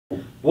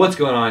What's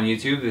going on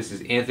YouTube? This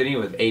is Anthony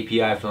with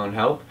API Phone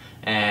Help,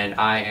 and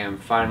I am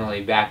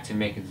finally back to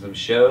making some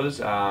shows.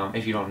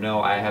 If you don't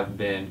know, I have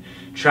been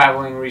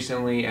traveling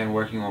recently and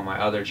working on my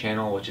other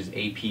channel, which is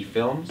AP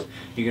Films.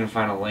 You can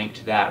find a link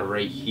to that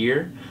right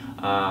here.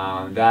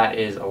 That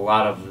is a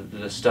lot of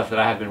the stuff that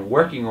I have been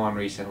working on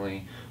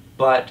recently,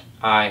 but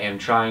I am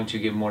trying to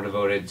get more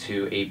devoted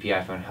to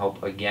API Phone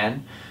Help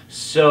again.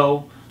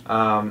 So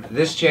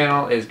this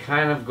channel is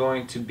kind of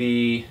going to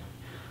be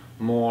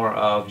more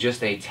of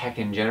just a tech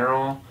in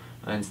general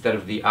instead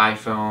of the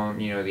iPhone,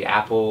 the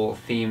Apple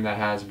theme that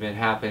has been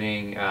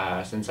happening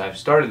since I've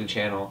started the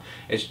channel.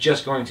 It's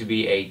just going to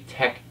be a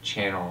tech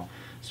channel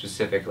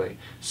specifically.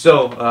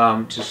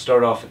 So to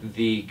start off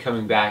the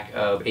coming back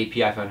of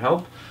API Phone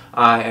Help,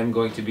 I am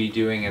going to be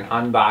doing an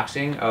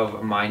unboxing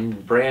of my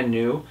brand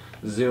new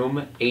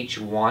Zoom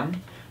H1.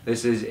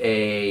 This is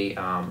a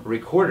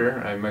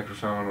recorder, a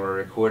microphone or a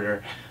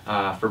recorder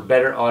for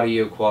better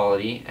audio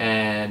quality,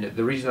 and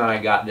the reason that I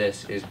got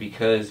this is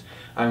because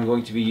I'm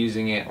going to be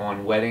using it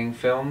on wedding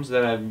films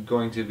that I'm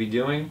going to be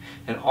doing,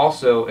 and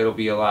also it'll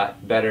be a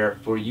lot better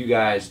for you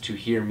guys to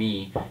hear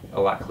me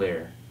a lot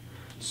clearer.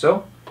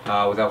 So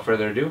without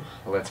further ado,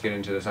 let's get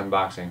into this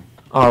unboxing.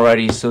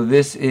 Alrighty, so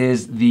this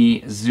is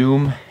the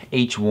Zoom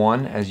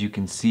H1, as you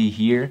can see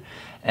here.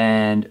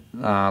 And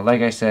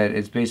like I said,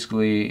 it's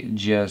basically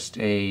just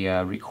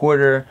a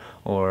recorder,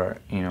 or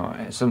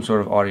some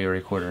sort of audio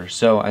recorder.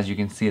 So as you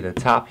can see at the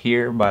top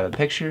here by the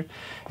picture,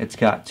 it's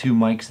got two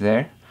mics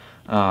there,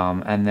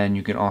 and then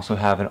you can also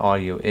have an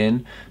audio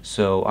in.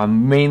 So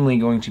I'm mainly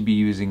going to be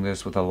using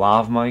this with a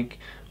lav mic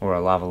or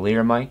a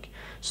lavalier mic,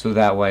 so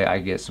that way I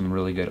get some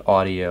really good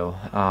audio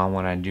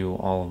when I do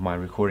all of my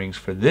recordings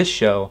for this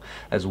show,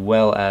 as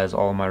well as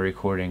all of my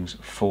recordings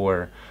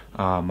for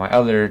my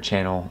other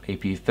channel,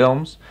 AP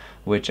Films,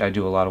 which I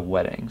do a lot of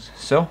weddings.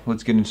 So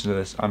let's get into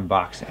this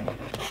unboxing.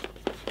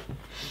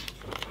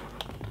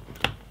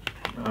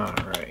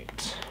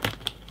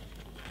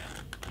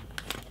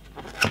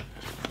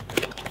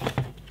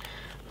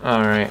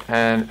 Alright,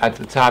 and at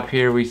the top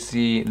here we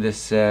see this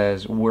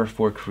says "We're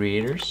for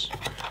Creators."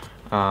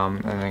 I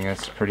think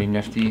that's pretty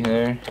nifty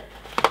there.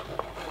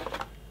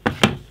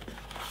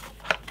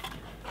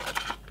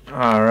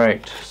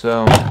 Alright,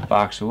 so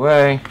box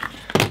away.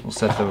 We'll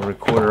set the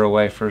recorder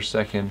away for a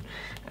second.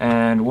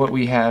 And what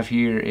we have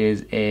here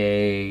is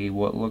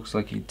what looks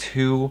like a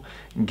 2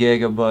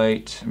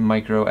 GB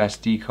micro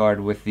SD card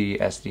with the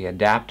SD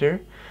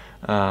adapter.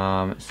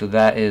 So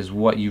that is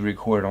what you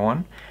record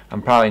on.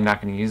 I'm probably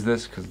not going to use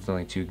this because it's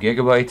only 2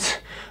 GB,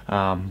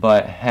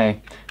 but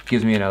hey, it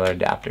gives me another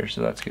adapter, so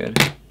that's good.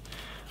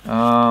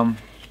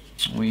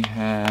 We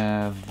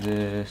have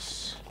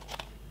this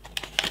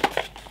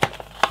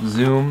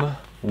Zoom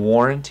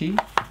warranty.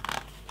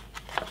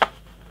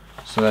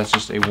 So that's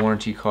just a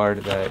warranty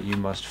card that you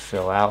must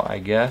fill out, I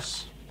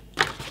guess.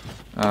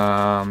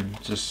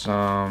 Just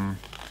some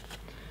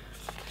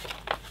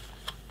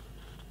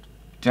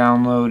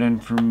download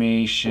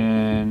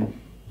information.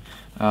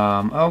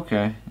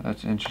 Okay,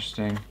 that's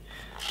interesting.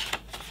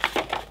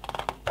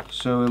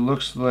 So it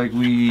looks like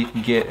we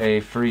get a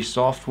free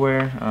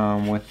software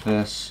with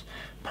this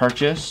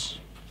purchase.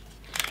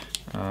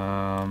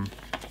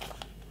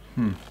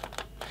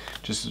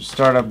 Just a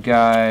startup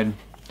guide,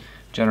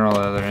 general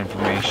other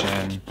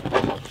information,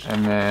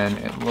 and then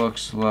it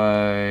looks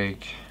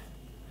like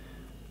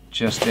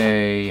just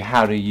a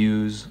how to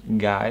use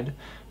guide.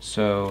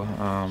 So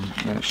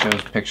it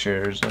shows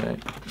pictures and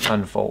it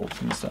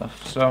unfolds and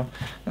stuff. So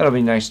that'll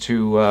be nice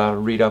to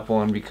read up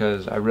on,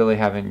 because I really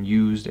haven't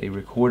used a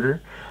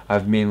recorder.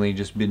 I've mainly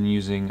just been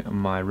using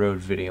my Rode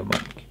video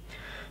mic.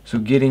 So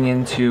getting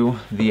into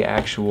the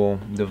actual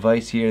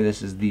device here,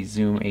 this is the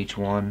Zoom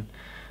H1.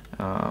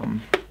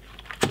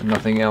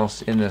 Nothing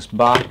else in this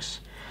box,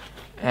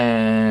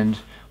 and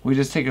we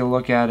just take a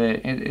look at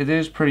it. It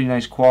is pretty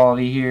nice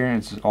quality here.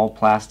 It's all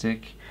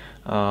plastic.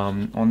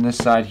 On this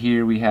side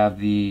here we have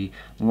the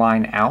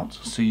line out,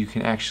 so you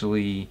can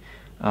actually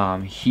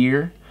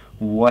hear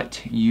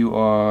what you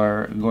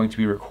are going to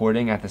be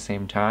recording at the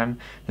same time.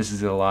 This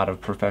is a lot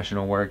of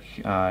professional work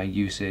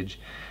usage.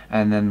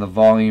 And then the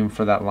volume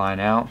for that line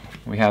out.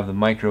 We have the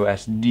micro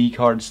SD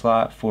card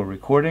slot for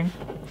recording.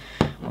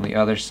 On the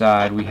other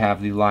side we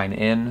have the line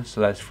in, so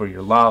that's for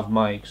your lav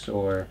mics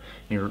or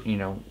your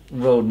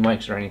Rode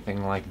mics or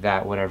anything like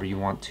that, whatever you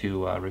want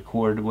to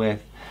record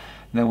with.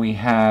 Then we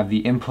have the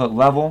input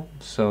level,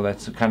 so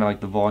that's kind of like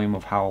the volume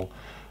of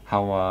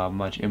how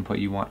much input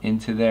you want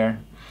into there.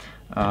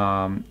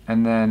 And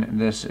then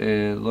this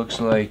looks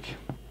like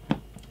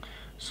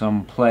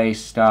some play,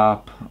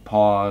 stop,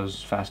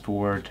 pause, fast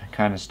forward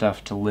kind of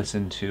stuff to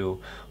listen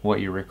to what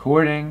you're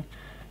recording.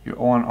 Your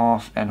on,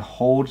 off, and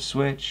hold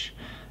switch.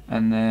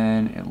 And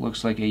then it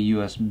looks like a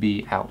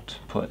USB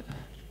output.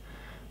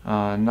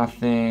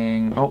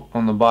 Nothing. Oh,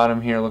 on the bottom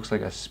here looks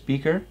like a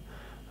speaker.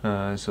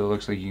 So it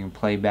looks like you can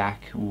play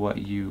back what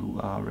you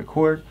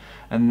record.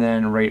 And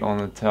then right on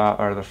the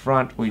top or the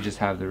front, we just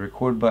have the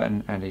record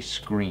button and a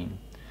screen.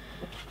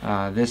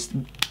 This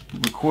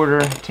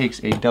recorder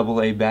takes a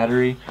AA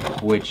battery,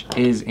 which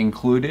is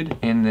included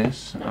in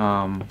this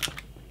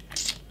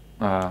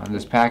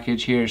this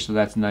package here, so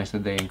that's nice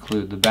that they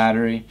include the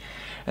battery.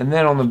 And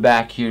then on the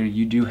back here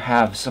you do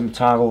have some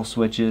toggle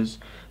switches,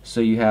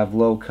 so you have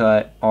low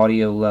cut,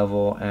 audio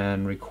level,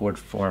 and record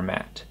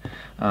format.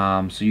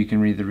 So you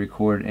can either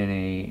record in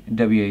a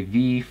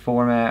WAV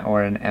format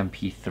or an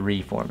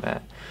MP3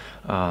 format,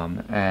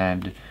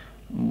 and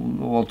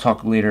we'll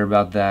talk later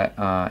about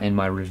that in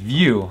my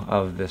review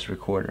of this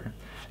recorder.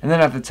 And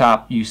then at the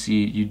top you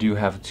see you do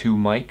have two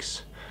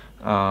mics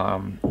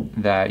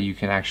that you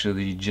can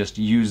actually just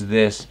use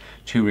this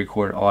to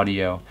record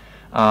audio.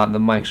 The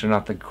mics are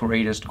not the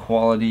greatest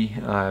quality,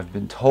 I've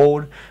been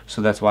told,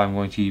 so that's why I'm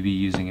going to be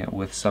using it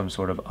with some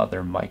sort of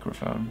other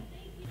microphone.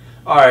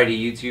 Alrighty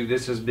YouTube,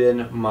 this has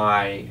been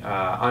my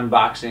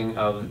unboxing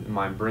of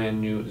my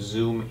brand new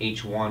Zoom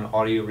H1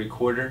 audio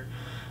recorder.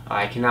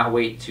 I cannot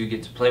wait to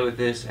get to play with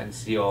this and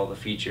see all the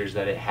features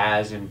that it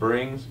has and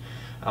brings.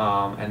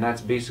 And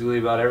that's basically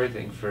about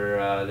everything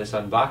for this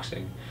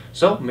unboxing.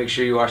 So make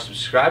sure you are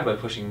subscribed by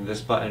pushing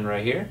this button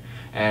right here,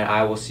 and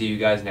I will see you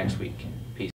guys next week.